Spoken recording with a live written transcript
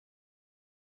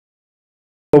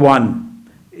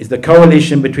One is the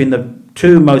coalition between the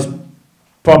two most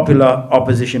popular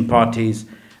opposition parties,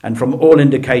 and from all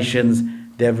indications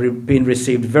they have been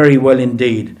received very well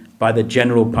indeed by the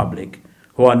general public,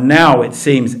 who are now, it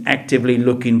seems, actively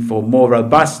looking for more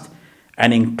robust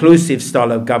and inclusive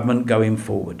style of government going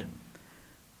forward.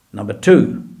 Number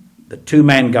two, the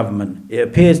two-man government. It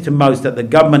appears to most that the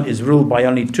government is ruled by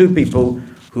only two people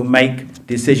who make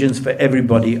decisions for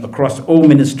everybody across all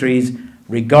ministries,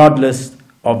 regardless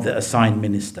of the assigned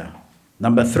minister.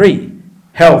 Number three,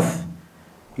 health.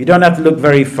 You don't have to look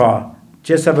very far.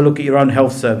 Just have a look at your own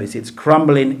health service. It's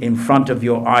crumbling in front of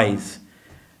your eyes.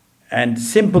 And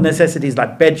simple necessities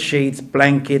like bed sheets,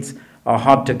 blankets are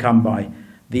hard to come by.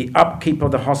 The upkeep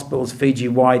of the hospitals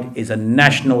Fiji-wide is a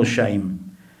national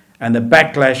shame. And the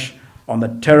backlash on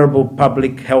the terrible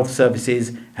public health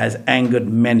services has angered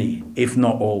many, if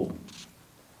not all.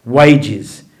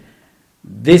 Wages.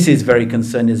 This is very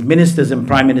concerning, as ministers and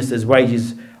prime ministers'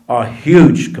 wages are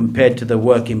huge compared to the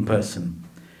working person.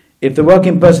 If the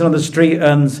working person on the street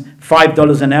earns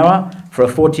 $5 an hour for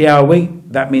a 40-hour week,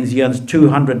 that means he earns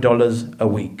 $200 a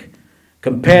week.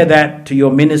 Compare that to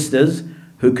your ministers,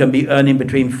 who can be earning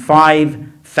between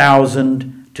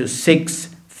 $5,000 to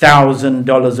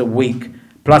 $6,000 a week,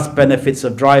 plus benefits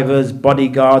of drivers,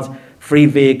 bodyguards, free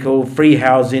vehicle, free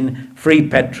housing, free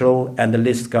petrol, and the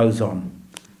list goes on.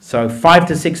 So $5,000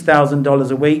 to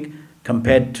 $6,000 a week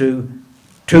compared to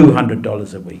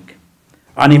 $200 a week.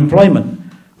 Unemployment.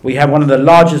 We have one of the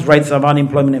largest rates of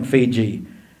unemployment in Fiji,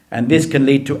 and this can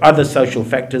lead to other social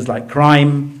factors like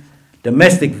crime,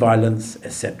 domestic violence,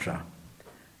 etc.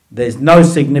 There's no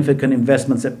significant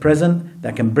investments at present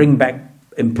that can bring back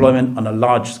employment on a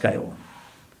large scale.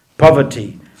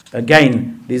 Poverty.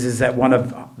 Again, this is at one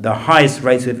of the highest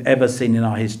rates we've ever seen in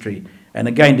our history. And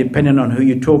again, depending on who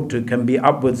you talk to, can be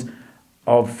upwards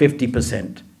of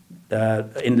 50%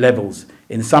 in levels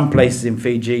in some places in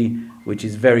Fiji, which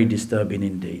is very disturbing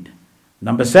indeed.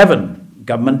 Number seven,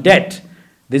 government debt.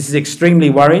 This is extremely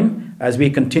worrying as we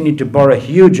continue to borrow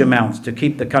huge amounts to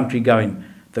keep the country going.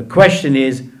 The question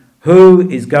is, who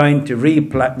is going to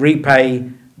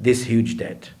repay this huge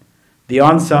debt? The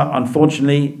answer,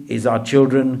 unfortunately, is our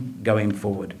children going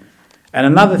forward. And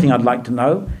another thing I'd like to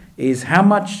know is how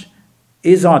much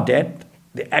is our debt,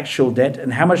 the actual debt,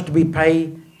 and how much do we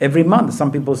pay every month?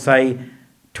 Some people say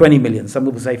 20 million, some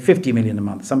people say 50 million a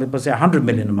month, some people say 100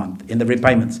 million a month in the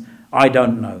repayments. I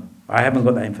don't know. I haven't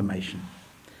got that information.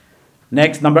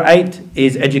 Next, number 8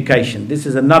 is education. This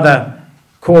is another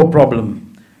core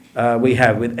problem we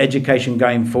have with education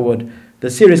going forward. The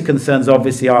serious concerns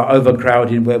obviously are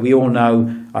overcrowding, where we all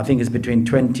know, I think it's between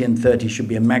 20 and 30 should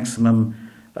be a maximum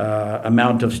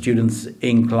amount of students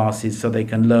in classes so they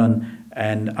can learn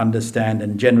and understand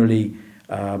and generally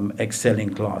excel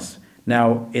in class.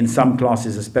 Now, in some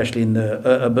classes, especially in the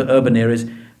urban areas,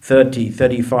 30,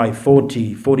 35,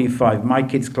 40, 45. My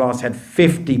kids' class had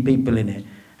 50 people in it.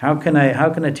 How can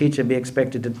a teacher be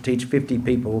expected to teach 50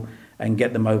 people and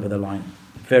get them over the line?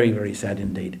 Very, very sad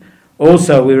indeed.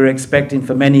 Also, we were expecting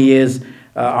for many years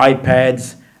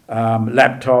iPads,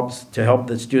 laptops to help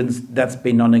the students. That's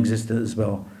been non-existent as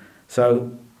well.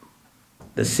 So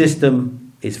the system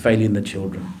is failing the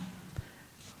children.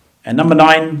 And number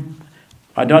 9,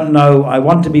 I don't know, I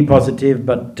want to be positive,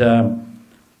 but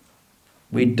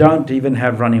we don't even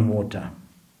have running water.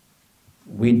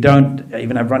 We don't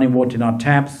even have running water in our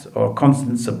taps or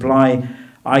constant supply.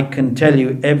 I can tell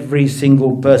you every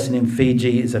single person in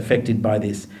Fiji is affected by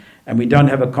this. And we don't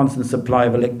have a constant supply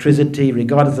of electricity,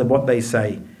 regardless of what they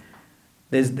say.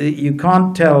 You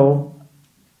can't tell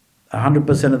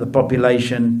 100% of the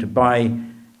population to buy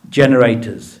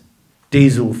generators,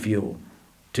 diesel fuel,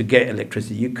 to get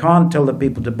electricity. You can't tell the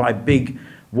people to buy big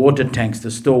water tanks to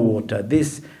store water.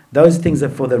 Those things are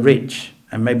for the rich,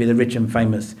 and maybe the rich and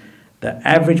famous. The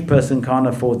average person can't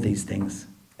afford these things,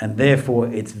 and therefore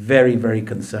it's very, very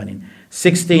concerning.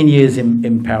 16 years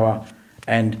in power,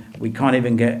 and we can't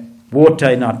even get water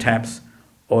in our taps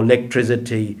or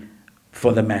electricity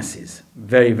for the masses.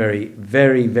 Very, very,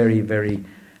 very, very, very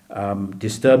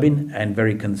disturbing and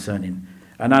very concerning.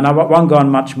 And I won't go on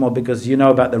much more because you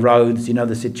know about the roads, you know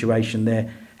the situation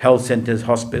there, health centres,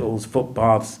 hospitals,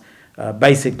 footpaths.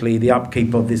 Basically, the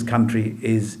upkeep of this country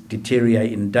is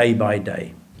deteriorating day by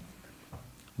day.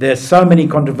 There are so many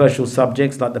controversial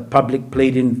subjects, like the public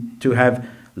pleading to have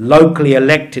locally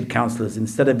elected councillors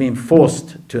instead of being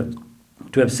forced to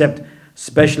accept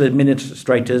special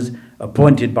administrators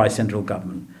appointed by central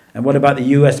government. And what about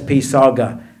the USP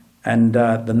saga and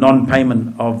the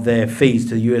non-payment of their fees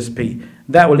to the USP?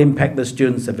 That will impact the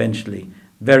students eventually.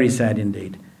 Very sad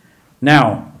indeed.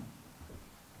 Now,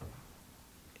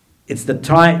 This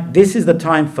is the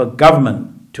time for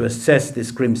government to assess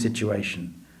this grim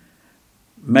situation.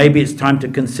 Maybe it's time to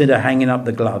consider hanging up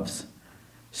the gloves,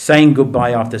 saying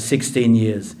goodbye after 16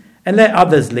 years, and let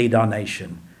others lead our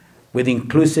nation with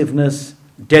inclusiveness,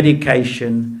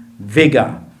 dedication,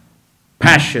 vigour,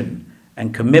 passion,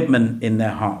 and commitment in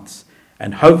their hearts,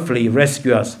 and hopefully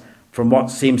rescue us from what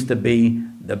seems to be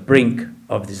the brink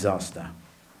of disaster.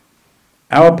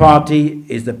 Our party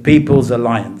is the People's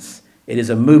Alliance. It is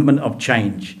a movement of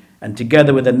change, and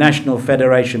together with the National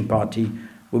Federation Party,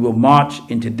 we will march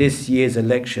into this year's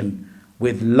election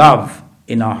with love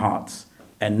in our hearts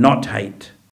and not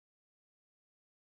hate.